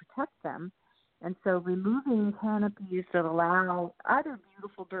trying to protect them. And so removing canopies that allow other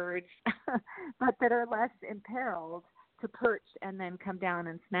beautiful birds, but that are less imperiled, to perch and then come down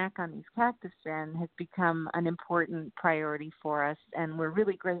and snack on these cactus wren has become an important priority for us. And we're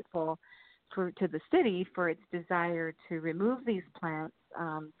really grateful to the city for its desire to remove these plants.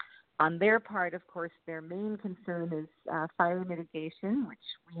 On their part, of course, their main concern is fire mitigation, which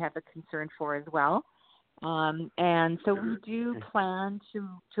we have a concern for as well. And so we do plan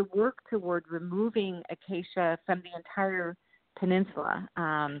to work toward removing acacia from the entire peninsula.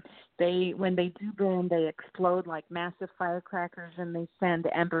 When they do burn, they explode like massive firecrackers, and they send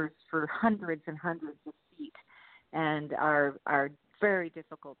embers for hundreds and hundreds of feet, and are very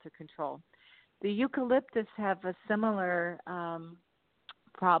difficult to control. The eucalyptus have a similar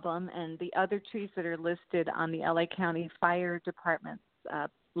problem, and the other trees that are listed on the LA County Fire Department's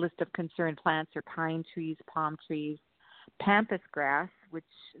list of concerned plants are pine trees, palm trees, pampas grass, which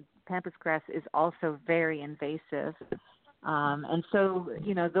pampas grass is also very invasive. And so,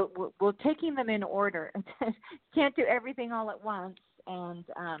 we're taking them in order. Can't do everything all at once, and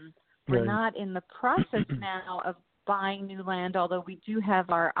we're not in the process now of buying new land, although we do have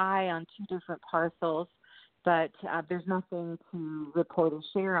our eye on 2 different parcels. But there's nothing to report or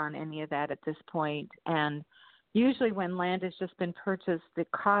share on any of that at this point. And usually when land has just been purchased, the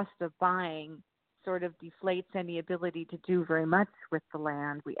cost of buying sort of deflates any ability to do very much with the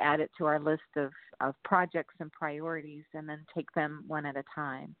land. We add it to our list of projects and priorities and then take them one at a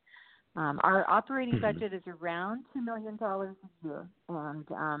time. Our operating budget is around $2 million a year.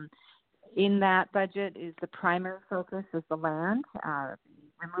 And in that budget is the primary focus is the land,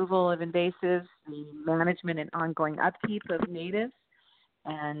 removal of invasives, the management and ongoing upkeep of natives.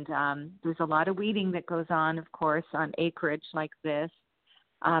 And there's a lot of weeding that goes on, of course, on acreage like this.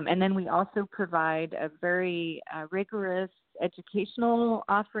 And then we also provide a very rigorous educational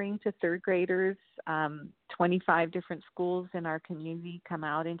offering to third graders. 25 different schools in our community come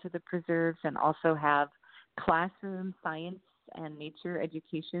out into the preserves and also have classroom science and nature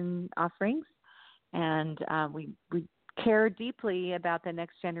education offerings. And we care deeply about the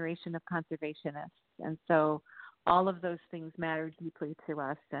next generation of conservationists. And so all of those things matter deeply to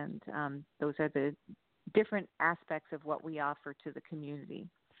us, and those are the different aspects of what we offer to the community.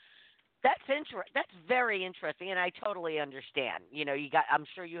 That's very interesting, and I totally understand. I'm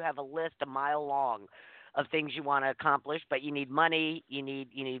sure you have a list a mile long of things you want to accomplish, but you need money, you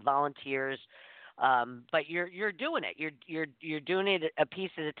need volunteers, but you're doing it. You're doing it a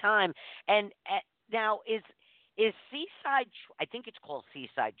piece at a time. And now is Seaside? I think it's called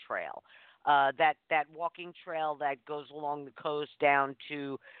Seaside Trail. That walking trail that goes along the coast down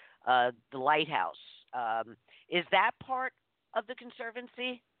to the lighthouse. Is that part of the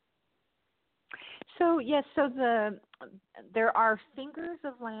Conservancy? So yes, there are fingers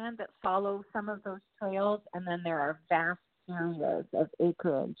of land that follow some of those trails, and then there are vast areas of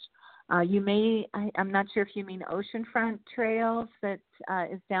acreage. I'm not sure if you mean oceanfront trails that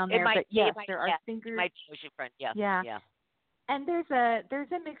is down there, but yes, there are fingers. It might be oceanfront, yeah. Yeah. And there's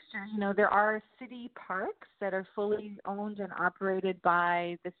a mixture. There are city parks that are fully owned and operated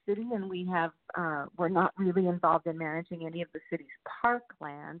by the city, and we're not really involved in managing any of the city's park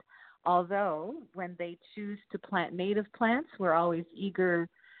land. Although when they choose to plant native plants, we're always eager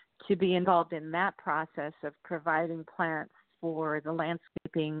to be involved in that process of providing plants for the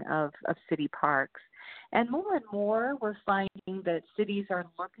landscaping of city parks. And more, we're finding that cities are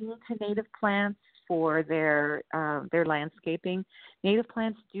looking to native plants for their landscaping. Native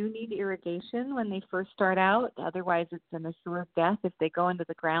plants do need irrigation when they first start out. Otherwise, it's an assured death if they go into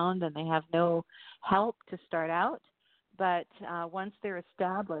the ground and they have no help to start out. But once they're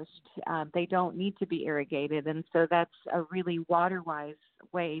established, they don't need to be irrigated. And so that's a really water-wise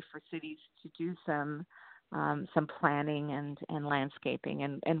way for cities to do some planning and landscaping.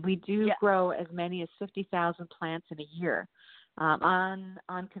 And we do grow as many as 50,000 plants in a year. On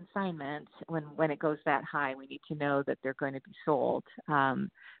consignment, when it goes that high, we need to know that they're going to be sold.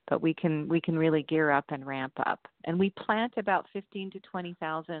 But we can really gear up and ramp up. And we plant about 15 to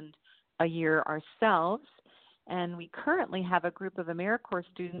 20,000 a year ourselves. And we currently have a group of AmeriCorps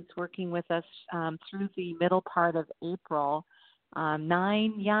students working with us through the middle part of April.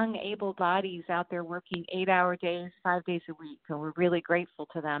 9 young able bodies out there working 8-hour days, 5 days a week. And we're really grateful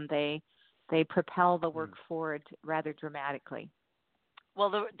to them. They propel the work forward rather dramatically.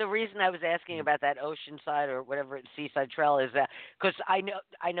 Well, the reason I was asking about that oceanside or whatever seaside trail is that because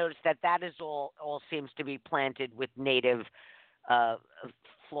I noticed that is all seems to be planted with native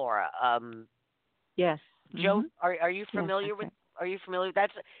flora. Yes. Joe, are you familiar yes, with? Are you familiar?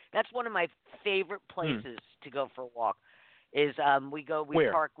 That's one of my favorite places to go for a walk. Is we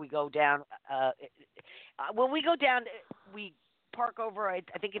Where? park, we go down. When we go down, we park over. I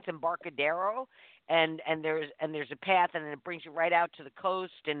think it's Embarcadero, and there's a path, and it brings you right out to the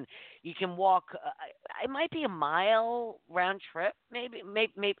coast, and you can walk. It might be a mile round trip, maybe.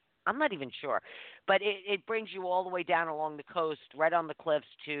 I'm not even sure, but it brings you all the way down along the coast, right on the cliffs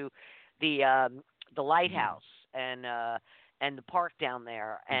to the lighthouse and the park down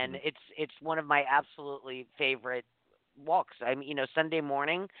there, and it's one of my absolutely favorite walks. I mean, Sunday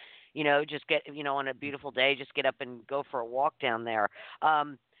morning, just get, on a beautiful day, just get up and go for a walk down there.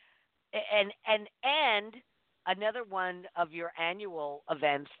 And another one of your annual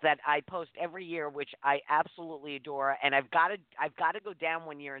events that I post every year, which I absolutely adore, and I've got to go down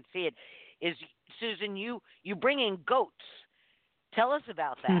one year and see it, is Susan, you bring in goats. Tell us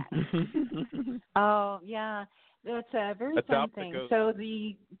about that. Oh, yeah. That's a very fun thing. So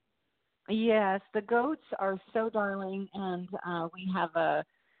the goats are so darling, and we have a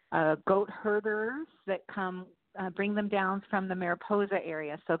goat herders that come bring them down from the Mariposa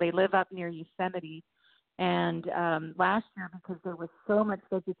area. So they live up near Yosemite. And last year, because there was so much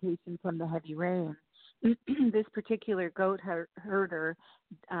vegetation from the heavy rain, this particular goat herder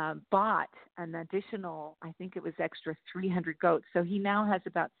bought an additional, I think it was extra 300 goats. So he now has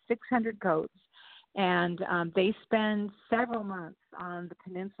about 600 goats. And they spend several months on the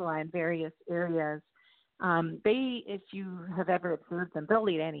peninsula in various areas. If you have ever observed them, they'll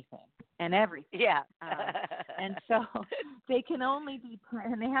eat anything and everything. Yeah. And so they can only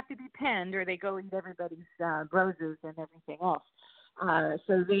and they have to be penned, or they go eat everybody's roses and everything else.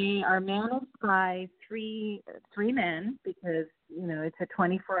 So they are managed by three men, because it's a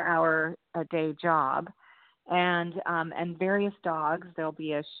 24-hour a day job. And various dogs. There'll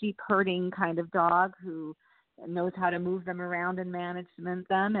be a sheep herding kind of dog who knows how to move them around and manage them.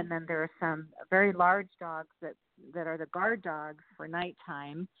 And then there are some very large dogs that are the guard dogs for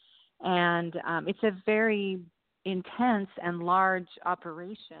nighttime. And it's a very intense and large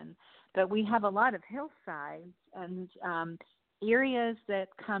operation. But we have a lot of hillsides and areas that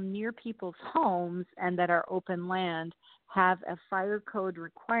come near people's homes and that are open land have a fire code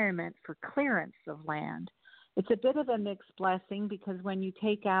requirement for clearance of land. It's a bit of a mixed blessing, because when you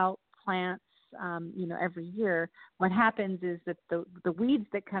take out plants, every year, what happens is that the weeds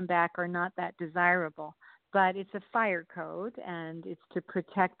that come back are not that desirable. But it's a fire code, and it's to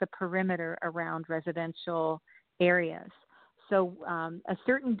protect the perimeter around residential areas. So a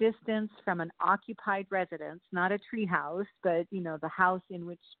certain distance from an occupied residence, not a tree house, but, the house in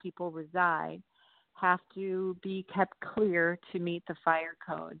which people reside, have to be kept clear to meet the fire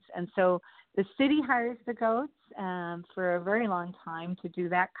codes. And so the city hires the goats for a very long time to do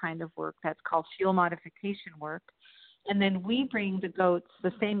that kind of work. That's called fuel modification work. And then we bring the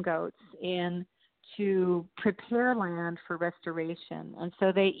same goats in to prepare land for restoration. And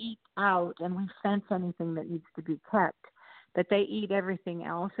so they eat out, and we fence anything that needs to be kept. But they eat everything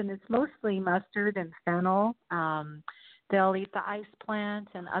else, and it's mostly mustard and fennel. They'll eat the ice plant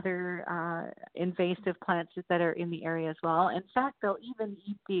and other invasive plants that are in the area as well. In fact, they'll even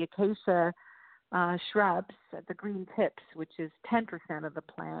eat the acacia shrubs, the green tips, which is 10% of the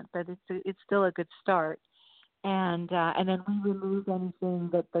plant, but it's still a good start. And then we remove anything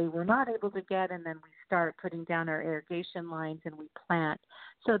that they were not able to get, and then we start putting down our irrigation lines and we plant.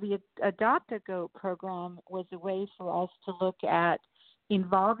 So the Adopt a Goat program was a way for us to look at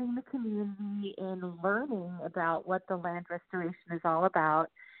involving the community in learning about what the land restoration is all about,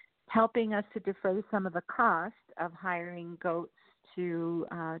 helping us to defray some of the cost of hiring goats to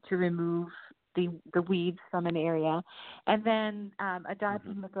remove the weeds from an area. And then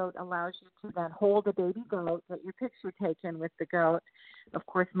adopting the goat allows you to then hold a baby goat, get your picture taken with the goat. Of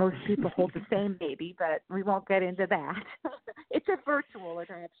course, most people hold the same baby, but we won't get into that. It's a virtual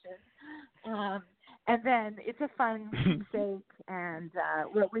adoption. And then it's a fun keepsake. And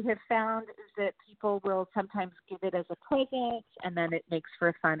what we have found is that people will sometimes give it as a present, and then it makes for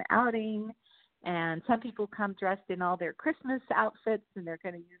a fun outing. And some people come dressed in all their Christmas outfits, and they're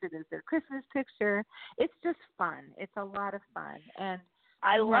going to use it as their Christmas picture. It's just fun. It's a lot of fun. And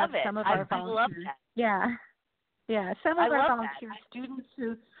I love it. Some of I our love that. Yeah. Yeah, some I of our love volunteer that. students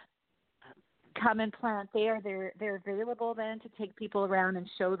who come and plant there, they're available then to take people around and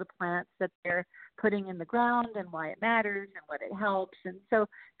show the plants that they're putting in the ground and why it matters and what it helps. And so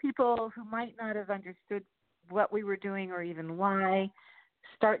people who might not have understood what we were doing or even why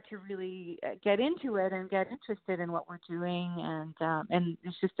start to really get into it and get interested in what we're doing, and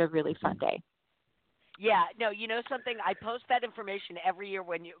it's just a really fun day. Yeah, no, you know something? I post that information every year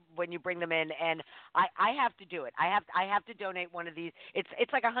when you bring them in, and I have to do it. I have to donate one of these.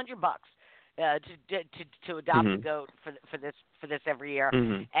 It's like $100 to adopt a goat for this every year.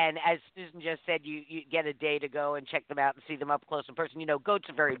 And as Susan just said, you get a day to go and check them out and see them up close in person. You know, goats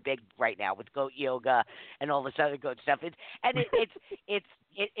are very big right now with goat yoga and all this other goat stuff. It's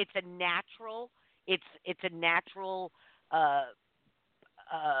a natural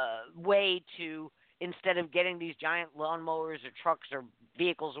way to, instead of getting these giant lawnmowers or trucks or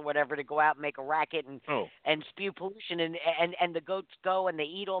vehicles or whatever to go out and make a racket and spew pollution, and the goats go and they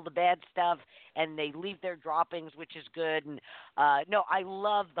eat all the bad stuff and they leave their droppings, which is good. And no, I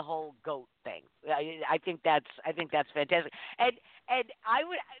love the whole goat thing. I think that's fantastic. And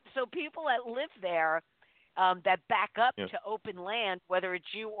so people that live there, that back up to open land, whether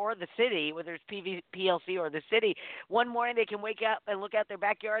it's you or the city, whether it's PLC or the city, one morning they can wake up and look out their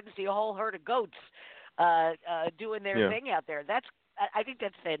backyard and see a whole herd of goats doing their thing out there. I think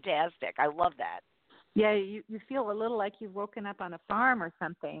that's fantastic. I love that. Yeah, you feel a little like you've woken up on a farm or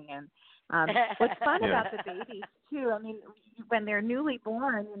something. And what's fun about the babies, too, I mean, when they're newly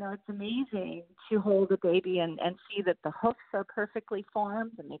born, you know, it's amazing to hold a baby and see that the hoofs are perfectly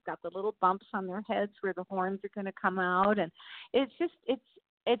formed and they've got the little bumps on their heads where the horns are going to come out. And it's just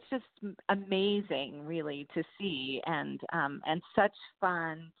amazing, really, to see, and such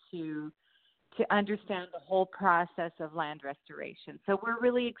fun to understand the whole process of land restoration. So we're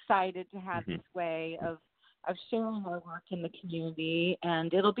really excited to have this way of sharing our work in the community,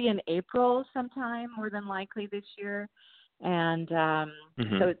 and it'll be in April sometime, more than likely this year. And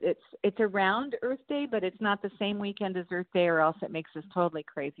so it's around Earth Day, but it's not the same weekend as Earth Day, or else it makes us totally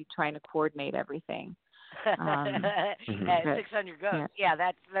crazy trying to coordinate everything. 600 goats. Yeah,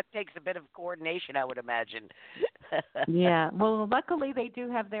 that takes a bit of coordination, I would imagine. Yeah. Well, luckily they do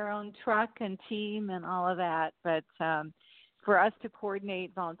have their own truck and team and all of that. But for us to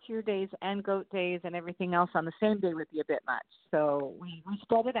coordinate volunteer days and goat days and everything else on the same day would be a bit much. So we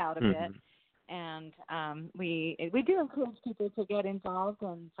spread it out a bit. And we do encourage people to get involved,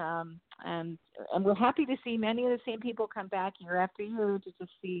 and we're happy to see many of the same people come back year after year to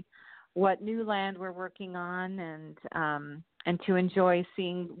just see what new land we're working on, and to enjoy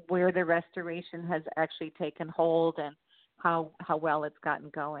seeing where the restoration has actually taken hold and how well it's gotten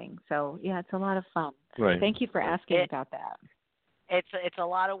going. So yeah, it's a lot of fun. Right. Thank you for asking about that. It's a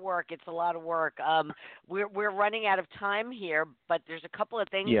lot of work. It's a lot of work. We're running out of time here, but there's a couple of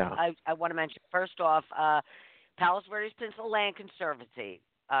things I want to mention. First off, Palos Verdes Peninsula Land Conservancy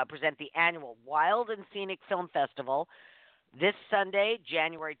present the annual Wild and Scenic Film Festival this Sunday,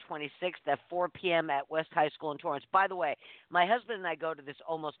 January 26th at 4 p.m. at West High School in Torrance. By the way, my husband and I go to this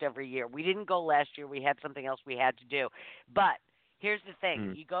almost every year. We didn't go last year. We had something else we had to do. But here's the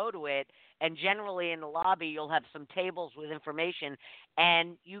thing. You go to it, and generally in the lobby you'll have some tables with information,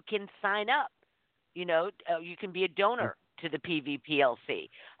 and you can sign up. You know, you can be a donor to the PVPLC,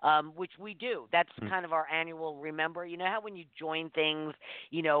 which we do. That's kind of our annual remember. You know how when you join things,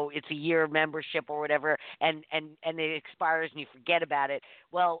 you know, it's a year membership or whatever, and it expires and you forget about it.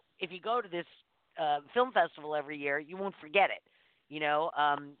 Well, if you go to this film festival every year, you won't forget it. You know,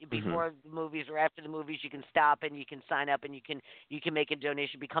 before the movies or after the movies, you can stop and you can sign up and you can make a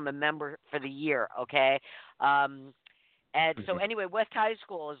donation, become a member for the year, okay? And so anyway, West High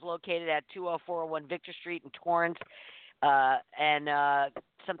School is located at 20401 Victor Street in Torrance. And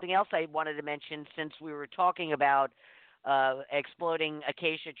something else I wanted to mention, since we were talking about exploding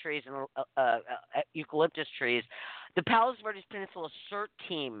acacia trees and eucalyptus trees, the Palos Verdes Peninsula CERT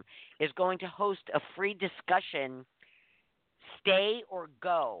team is going to host a free discussion, Stay or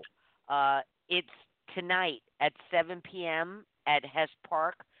Go. It's tonight at 7 p.m. at Hess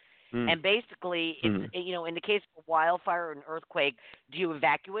Park. And basically, it's, you know, in the case of a wildfire or an earthquake, do you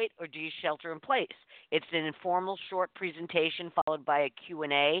evacuate or do you shelter in place? It's an informal short presentation followed by a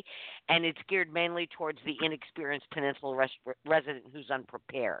Q&A, and it's geared mainly towards the inexperienced peninsula resident who's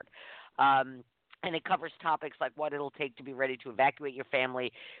unprepared. And it covers topics like what it'll take to be ready to evacuate your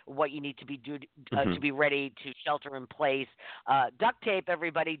family, what you need to be to be ready to shelter in place. Duct tape,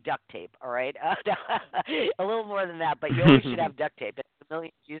 everybody, duct tape, all right? A little more than that, but you always should have duct tape. It's a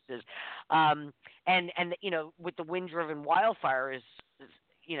million uses. And you know, with the wind-driven wildfires,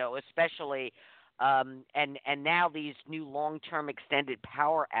 you know, especially, And now these new long-term extended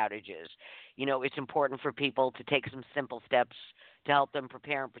power outages, it's important for people to take some simple steps to help them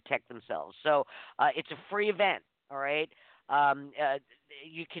prepare and protect themselves. So it's a free event, all right?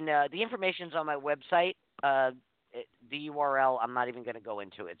 You can the information's on my website. The URL, I'm not even going to go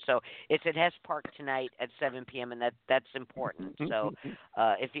into it. So it's at Hess Park tonight at 7 p.m. and that's important. So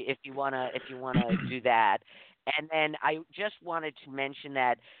if you wanna do that, and then I just wanted to mention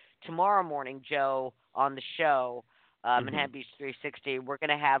that tomorrow morning, Joe, on the show, Manhattan Beach 360, we're going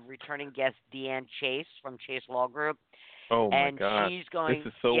to have returning guest Deanne Chase from Chase Law Group. Oh, my and God. She's going, this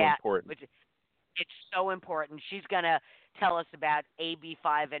is so important. It's so important. She's going to tell us about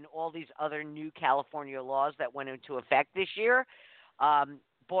AB5 and all these other new California laws that went into effect this year.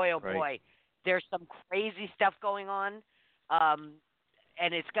 Boy, boy, there's some crazy stuff going on,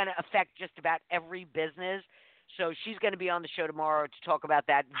 and it's going to affect just about every business. So she's going to be on the show tomorrow to talk about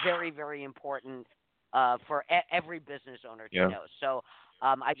that. Very, very important for every business owner to know. So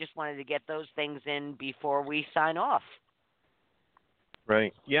I just wanted to get those things in before we sign off.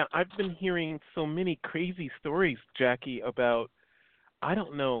 Right. Yeah, I've been hearing so many crazy stories, Jackie, about, I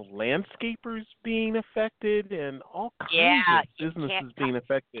don't know, landscapers being affected and all kinds of businesses being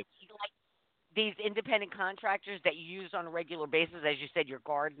affected. Like these independent contractors that you use on a regular basis, as you said, your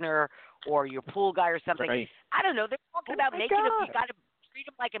gardener or your pool guy or something. Right. I don't know. They're talking about making them, you got to treat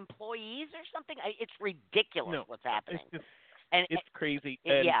them like employees or something. It's ridiculous what's happening. It's crazy.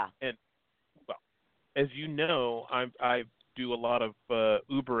 And well, as you know, I do a lot of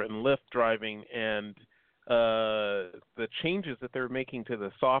Uber and Lyft driving, and the changes that they're making to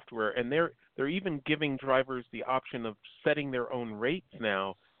the software, and they're even giving drivers the option of setting their own rates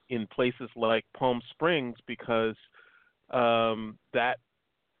now in places like Palm Springs, because that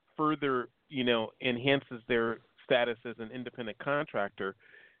further, enhances their status as an independent contractor.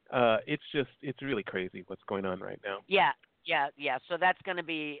 It's really crazy what's going on right now. Yeah. So that's going to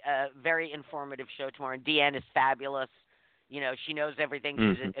be a very informative show tomorrow. And Deanne is fabulous. She knows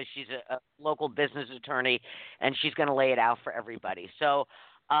everything. She's a local business attorney, and she's going to lay it out for everybody. So,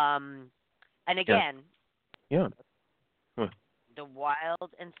 and again, the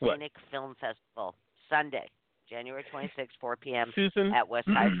Wild and Scenic Film Festival, Sunday, January 26th, 4 p.m. Susan? At West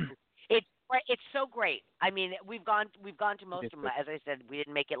High School. It's so great. I mean, we've gone to most of them. As I said, we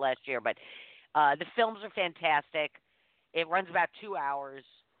didn't make it last year, but the films are fantastic. It runs about 2 hours.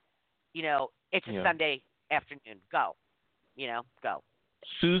 It's a Sunday afternoon. Go. Go.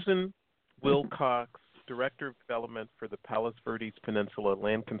 Susan Wilcox, Director of Development for the Palos Verdes Peninsula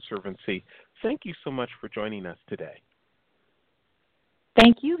Land Conservancy. Thank you so much for joining us today.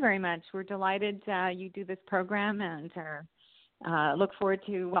 Thank you very much. We're delighted you do this program, and look forward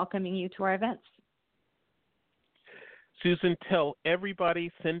to welcoming you to our events. Susan, tell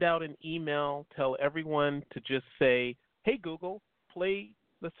everybody, send out an email, tell everyone to just say, hey, Google, play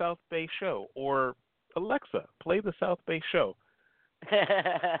the South Bay Show, or Alexa, play the South Bay Show.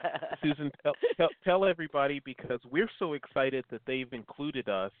 Susan, tell everybody, because we're so excited that they've included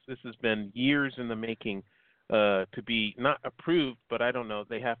us. This has been years in the making to be not approved, but I don't know,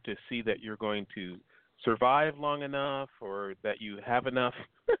 they have to see that you're going to survive long enough, or that you have enough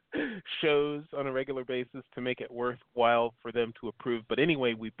shows on a regular basis to make it worthwhile for them to approve. But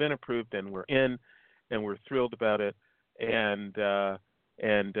anyway, we've been approved, and we're in, and we're thrilled about it. And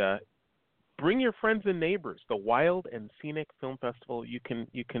bring your friends and neighbors. The Wild and Scenic Film Festival, you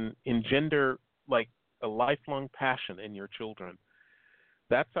can engender like a lifelong passion in your children.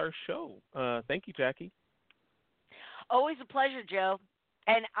 That's our show. Thank you, Jackie. Always a pleasure, Joe.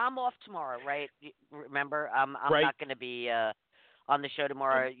 And I'm off tomorrow, right? Remember, I'm not going to be on the show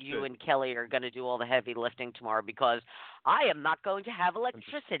tomorrow. You and Kelly are going to do all the heavy lifting tomorrow, because I am not going to have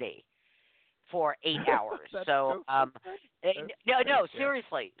electricity for 8 hours. So, no,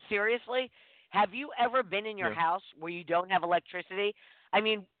 seriously. Have you ever been in your house where you don't have electricity? I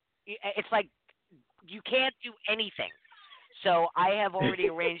mean, it's like you can't do anything. So I have already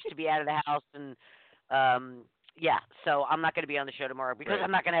arranged to be out of the house, and so I'm not going to be on the show tomorrow because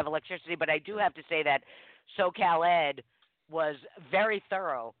I'm not going to have electricity. But I do have to say that SoCal Ed was very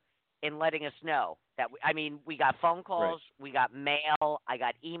thorough in letting us know that. We got phone calls, we got mail, I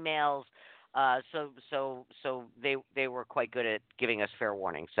got emails. So they were quite good at giving us fair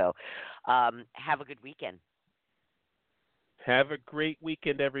warning. So have a good weekend. Have a great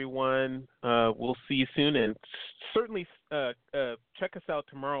weekend, everyone. We'll see you soon, and certainly check us out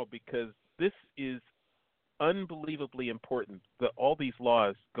tomorrow, because this is unbelievably important. All these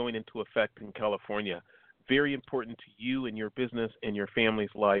laws going into effect in California, very important to you and your business and your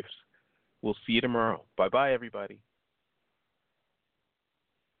family's lives. We'll see you tomorrow. Bye-bye, everybody.